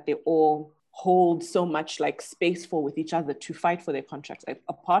exactly that they all hold so much like space for with each other to fight for their contracts, like,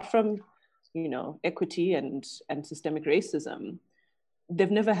 apart from, you know, equity and systemic racism.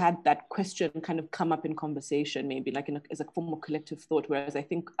 They've never had that question kind of come up in conversation, maybe like as a form of collective thought. Whereas I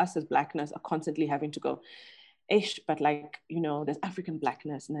think us as Blackness are constantly having to go, but like, you know, there's African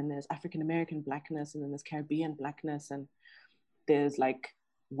Blackness, and then there's African American Blackness, and then there's Caribbean Blackness, and there's like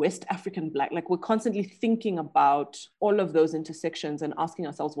West African Black. Like we're constantly thinking about all of those intersections and asking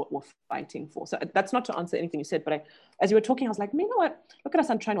ourselves what we're fighting for. So that's not to answer anything you said, but as you were talking, I was like, you know what? Look at us,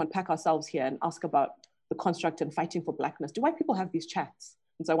 I'm trying to unpack ourselves here and ask about the construct and fighting for Blackness. Do white people have these chats?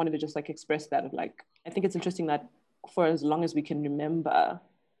 And so I wanted to just like express that of like, I think it's interesting that for as long as we can remember,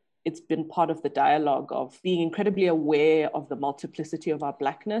 it's been part of the dialogue of being incredibly aware of the multiplicity of our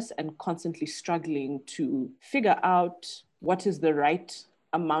Blackness and constantly struggling to figure out what is the right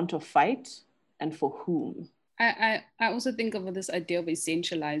amount of fight and for whom. I also think of this idea of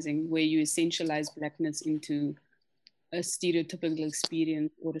essentializing, where you essentialize Blackness into a stereotypical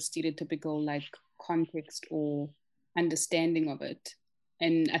experience or a stereotypical like context or understanding of it.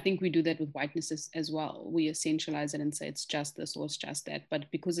 And I think we do that with whiteness as well. We essentialize it and say it's just this or it's just that.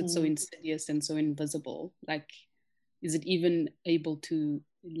 But because it's so insidious and so invisible, like, is it even able to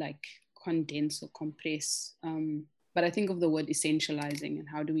like condense or compress? But I think of the word essentializing, and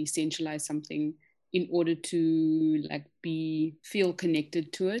how do we essentialize something in order to like feel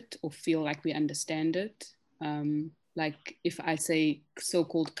connected to it or feel like we understand it. Like if I say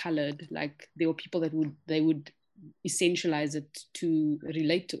so-called colored, like there were people that would essentialize it to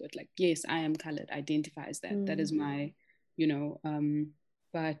relate to it. Like, yes, I am colored, identify as that. That is my, you know,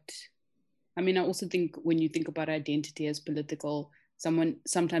 but I mean, I also think when you think about identity as political,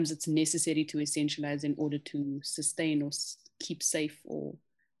 sometimes it's necessary to essentialize in order to sustain or keep safe or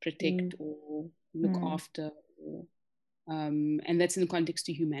protect or look after. Or, and that's in the context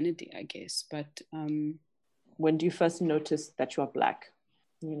of humanity, I guess. But when do you first notice that you are Black?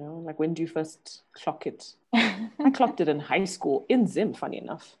 You know, like when do you first clock it? I clocked it in high school, in Zim, funny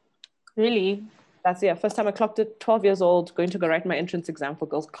enough. Really? That's, yeah, first time I clocked it, 12 years old, going to go write my entrance exam for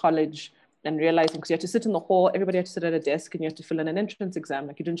girls' college, and realizing, because you had to sit in the hall, everybody had to sit at a desk, and you had to fill in an entrance exam.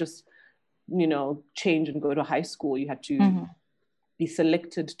 Like you didn't just, you know, change and go to high school. You had to be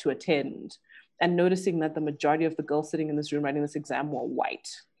selected to attend. And noticing that the majority of the girls sitting in this room writing this exam were white.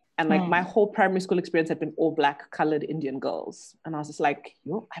 And like my whole primary school experience had been all Black, colored Indian girls. And I was just like,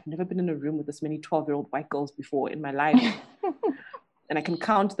 I've never been in a room with this many 12-year-old white girls before in my life. And I can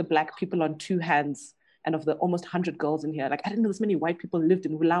count the Black people on two hands. And of the almost 100 girls in here, like I didn't know this many white people lived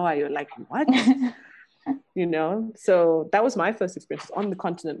in Bulawayo. Like, what? You know? So that was my first experience on the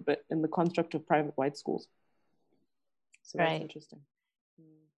continent, but in the construct of private white schools. So that's interesting.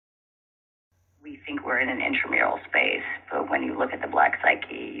 We think we're in an intramural space, but when you look at the Black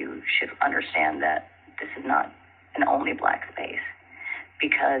psyche, you should understand that this is not an only Black space,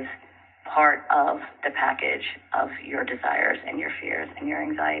 because part of the package of your desires and your fears and your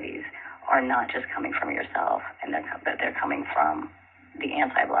anxieties are not just coming from yourself, and but they're coming from the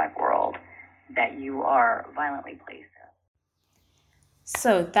anti-Black world that you are violently placed in.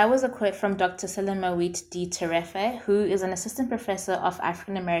 So that was a quote from Dr. Selimawit D. Terefe, who is an assistant professor of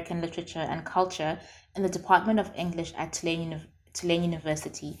African American literature and culture in the Department of English at Tulane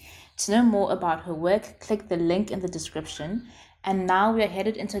University. To know more about her work, click the link in the description. And now we are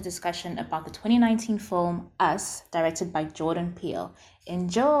headed into a discussion about the 2019 film Us, directed by Jordan Peele.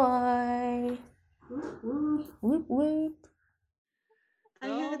 Enjoy! Whoop, whoop. I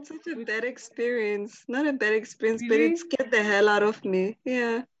had such a bad experience. Not a bad experience, Really? but it scared the hell out of me.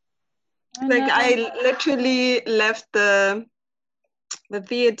 Yeah. I literally left the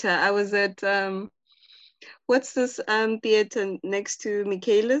theater. I was at what's this theater next to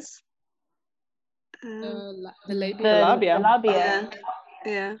Michaelis? the lady. The Labia.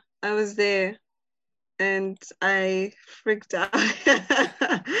 Yeah. I was there and I freaked out.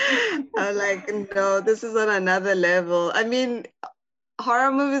 I was like, no, this is on another level. I mean,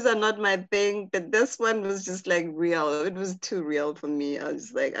 horror movies are not my thing, but this one was just like real. It was too real for me. I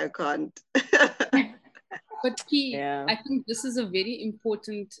was like, I can't. But Yeah. I think this is a very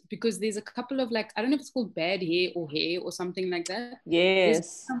important, because there's a couple of like, I don't know if it's called bad hair or something like that. There's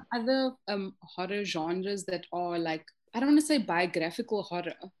Yes. some other horror genres that are like, I don't want to say biographical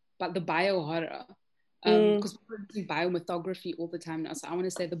horror, but the bio horror. Because people are using biomythography all the time now. So I want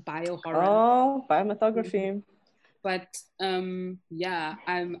to say the bio horror. Oh, biomythography. But yeah,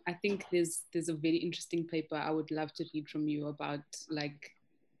 I think there's a very interesting paper I would love to read from you about like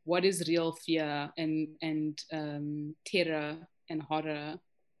what is real fear and terror and horror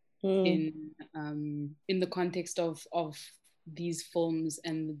in the context of these films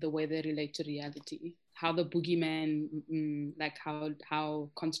and the way they relate to reality. How the boogeyman, like how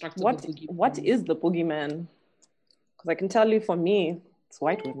constructed the boogeyman. What is the boogeyman? Because I can tell you, for me, it's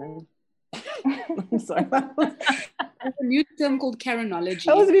white women. I'm sorry. There's a new term called Karenology.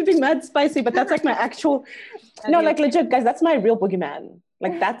 I was being mad spicy, but that's like my actual. No, like legit, guys. That's my real boogeyman.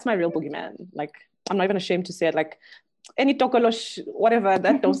 Like that's my real boogeyman. Like I'm not even ashamed to say it. Like any tokolosh, whatever,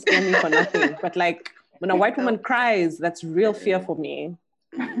 that don't scare me for nothing. But like when a white woman cries, that's real fear for me.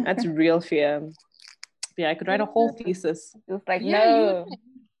 That's real fear. Yeah, I could write a whole thesis. Just like, Yeah, no.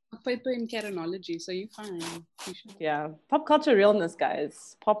 a paper in Karenology, so you're fine. You should. Yeah, pop culture realness,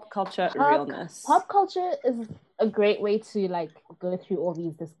 guys. Pop culture realness. Pop culture is a great way to like go through all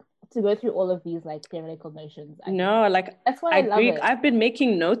of these like theoretical notions. No, like that's why I love it. I've been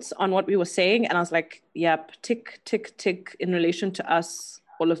making notes on what we were saying, and I was like, yep, tick, tick, tick. In relation to us,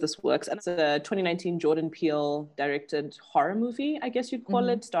 all of this works. And it's a 2019 Jordan Peele directed horror movie, I guess you'd call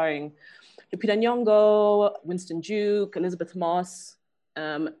it, starring Lupita Nyong'o, Winston Duke, Elizabeth Moss,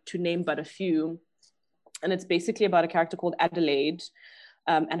 to name but a few. And it's basically about a character called Adelaide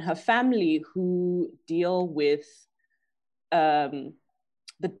and her family who deal with the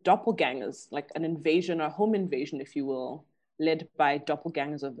doppelgangers, like an invasion or home invasion, if you will, led by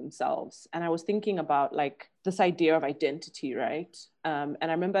doppelgangers of themselves. And I was thinking about like this idea of identity, right? And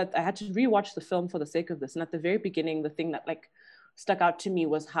I remember I had to rewatch the film for the sake of this. And at the very beginning, the thing that like stuck out to me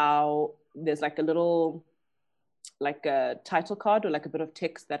was how there's like a little, like a title card or like a bit of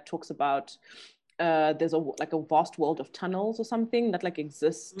text that talks about there's a vast world of tunnels or something that like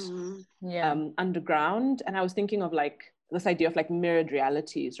exists underground. And I was thinking of like this idea of like mirrored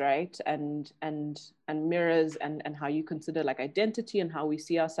realities, right? And mirrors and how you consider like identity and how we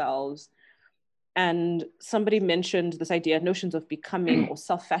see ourselves. And somebody mentioned this idea, notions of becoming or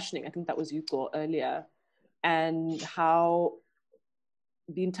self-fashioning. I think that was Yuko earlier. And how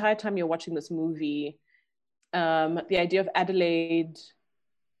the entire time you're watching this movie, the idea of Adelaide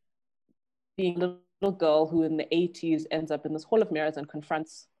being a little girl who in the 80s ends up in this hall of mirrors and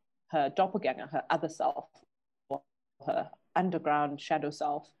confronts her doppelganger, her other self, or her underground shadow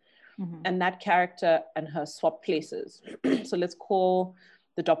self. And that character and her swap places. So let's call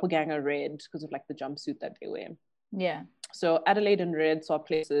the doppelganger Red because of like the jumpsuit that they wear. Yeah. So Adelaide and Red swap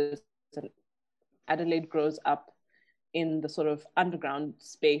places, and Adelaide grows up in the sort of underground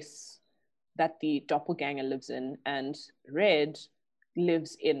space that the doppelganger lives in, and Red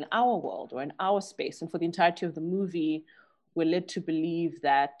lives in our world or in our space. And for the entirety of the movie, we're led to believe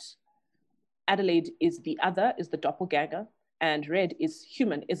that Adelaide is the other, is the doppelganger, and Red is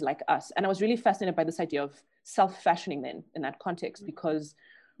human, is like us. And I was really fascinated by this idea of self-fashioning then in that context, because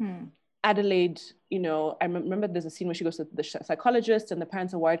Adelaide, you know, I remember there's a scene where she goes to the psychologist and the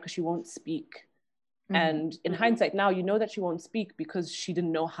parents are worried because she won't speak. And in hindsight now, you know that she won't speak because she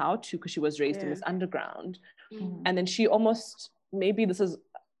didn't know how to, because she was raised in this underground. And then she almost, maybe this is,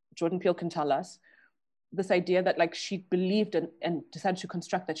 Jordan Peele can tell us, this idea that like she believed and decided to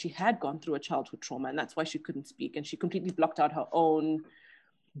construct that she had gone through a childhood trauma, and that's why she couldn't speak. And she completely blocked out her own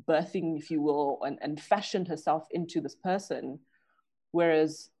birthing, if you will, and fashioned herself into this person.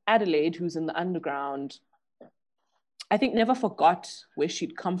 Whereas Adelaide, who's in the underground, I think never forgot where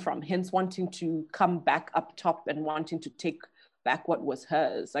she'd come from, hence wanting to come back up top and wanting to take back what was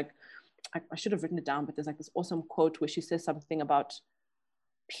hers. Like, I should have written it down, but there's like this awesome quote where she says something about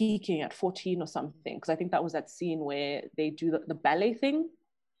peaking at 14 or something, because I think that was that scene where they do the ballet thing.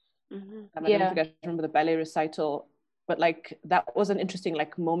 I don't know if you guys remember the ballet recital, but like that was an interesting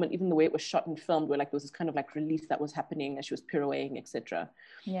like moment, even the way it was shot and filmed, where like there was this kind of like release that was happening as she was pirouetting, etc.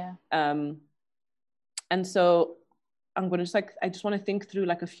 And so I'm going to just like, I just want to think through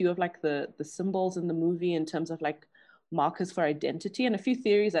like a few of like the symbols in the movie in terms of like markers for identity, and a few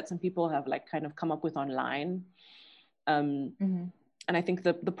theories that some people have like kind of come up with online. and I think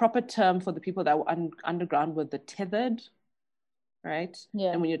the proper term for the people that were underground were the tethered, right?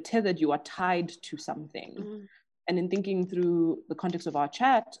 Yeah. And when you're tethered, you are tied to something. And in thinking through the context of our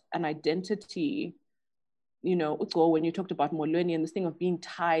chat, an identity, you know, when you talked about Molweni and this thing of being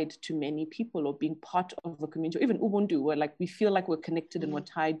tied to many people or being part of a community, or even Ubuntu, where like we feel like we're connected and we're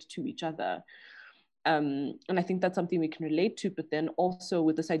tied to each other. And I think that's something we can relate to, but then also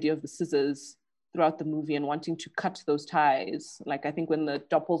with this idea of the scissors throughout the movie and wanting to cut those ties. Like I think when the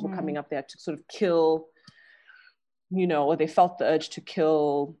Doppels were coming up, they had to sort of kill, you know, or they felt the urge to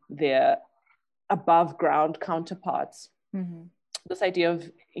kill their above ground counterparts. This idea of,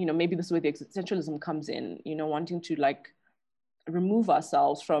 you know, maybe this is where the existentialism comes in, you know, wanting to like remove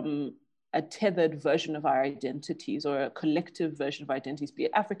ourselves from a tethered version of our identities or a collective version of identities, be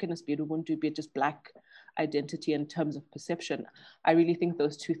it Africanist, be it Ubuntu, be it just Black identity in terms of perception. I really think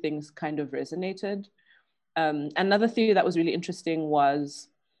those two things kind of resonated. Another theory that was really interesting was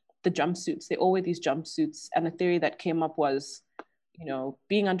the jumpsuits. They all wear these jumpsuits, and a theory that came up was, you know,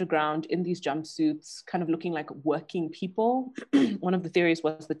 being underground in these jumpsuits, kind of looking like working people. One of the theories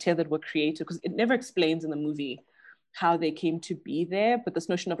was the tethered were created, because it never explains in the movie how they came to be there, but this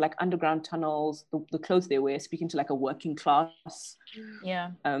notion of like underground tunnels, the clothes they wear, speaking to like a working class,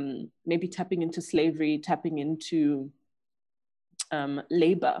 maybe tapping into slavery, tapping into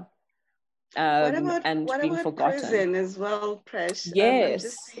labor, and being forgotten. Prison as well, Presh? Yes. I'm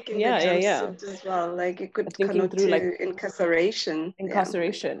just thinking the jumpsuit as well. Like it could connote to like incarceration.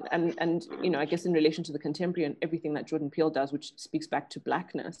 And you know, I guess in relation to the contemporary and everything that Jordan Peele does, which speaks back to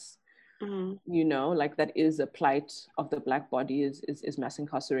Blackness. You know, like that is a plight of the Black body, is mass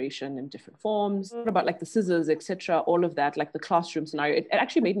incarceration in different forms. What about like the scissors, etc., all of that, like the classroom scenario, it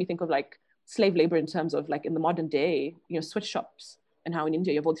actually made me think of like slave labor in terms of like in the modern day, you know, sweatshops, and how in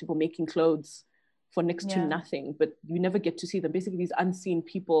India you have all these people making clothes for next to nothing, but you never get to see them. Basically these unseen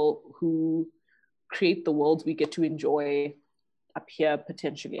people who create the worlds we get to enjoy up here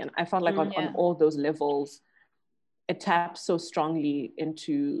potentially. And I felt like on all those levels, it taps so strongly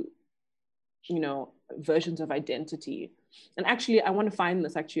into, you know, versions of identity. And actually, I want to find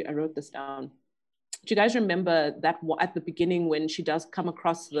this, actually, I wrote this down. Do you guys remember that at the beginning when she does come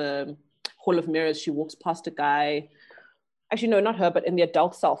across the Hall of Mirrors, she walks past a guy, actually, no, not her, but in the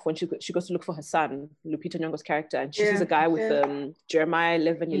adult self, when she goes to look for her son, Lupita Nyong'o's character, and she sees a guy with Jeremiah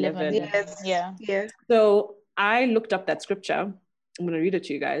 11:11. Yes. Yeah. So I looked up that scripture. I'm going to read it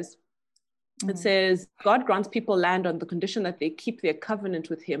to you guys. It says, God grants people land on the condition that they keep their covenant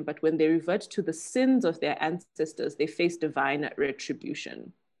with him, but when they revert to the sins of their ancestors, they face divine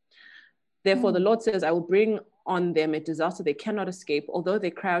retribution. Therefore, the Lord says, I will bring on them a disaster they cannot escape. Although they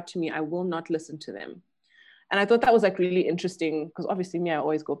cry out to me, I will not listen to them. And I thought that was like really interesting, because obviously me, I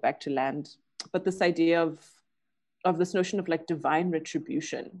always go back to land, but this idea of this notion of like divine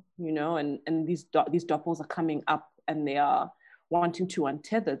retribution, you know, and these doppels are coming up and they are wanting to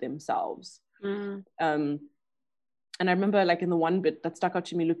untether themselves. And I remember like in the one bit that stuck out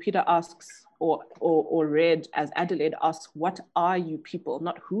to me, Lupita asks, or read as Adelaide asks, what are you people?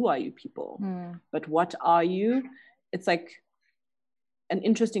 Not who are you people, but what are you? It's like an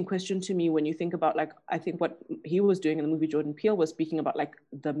interesting question to me when you think about, like, I think what he was doing in the movie Jordan Peele was speaking about like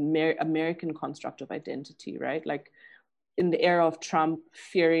the American construct of identity, right? Like in the era of Trump,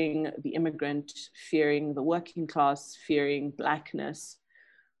 fearing the immigrant, fearing the working class, fearing Blackness,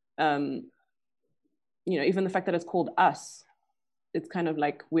 you know, even the fact that it's called us, it's kind of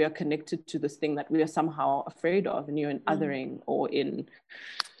like we are connected to this thing that we are somehow afraid of, and you're in othering or in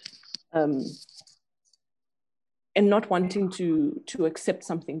not wanting to accept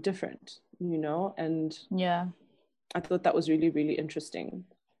something different, you know? And I thought that was really, really interesting.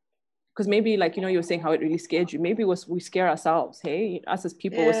 Because maybe, like, you know, you were saying how it really scared you. Maybe we scare ourselves, hey? Us as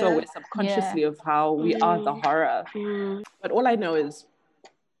people, we're so aware subconsciously of how we are the horror. But all I know is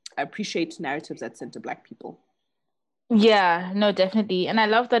I appreciate narratives that center Black people. Yeah, no, definitely. And I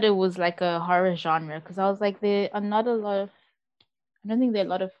love that it was like a horror genre, because I was like, there are not a lot of, I don't think there are a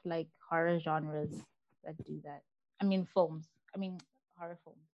lot of like horror genres that do that. I mean, horror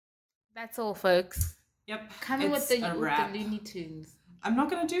films. That's all, folks. Yep. Coming with the Looney Tunes. I'm not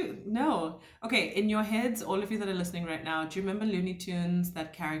going to do, no. Okay, in your heads, all of you that are listening right now, do you remember Looney Tunes,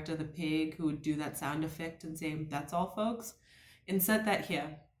 that character, the pig, who would do that sound effect and say, that's all, folks? Insert that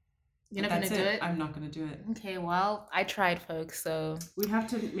here. You're not going to do it? I'm not going to do it. Okay, well, I tried, folks, so... We have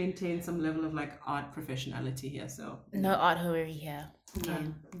to maintain some level of, like, art professionality here, so... No art hooery here. Okay,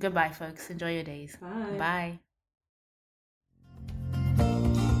 goodbye, folks. Enjoy your days. Bye. Bye.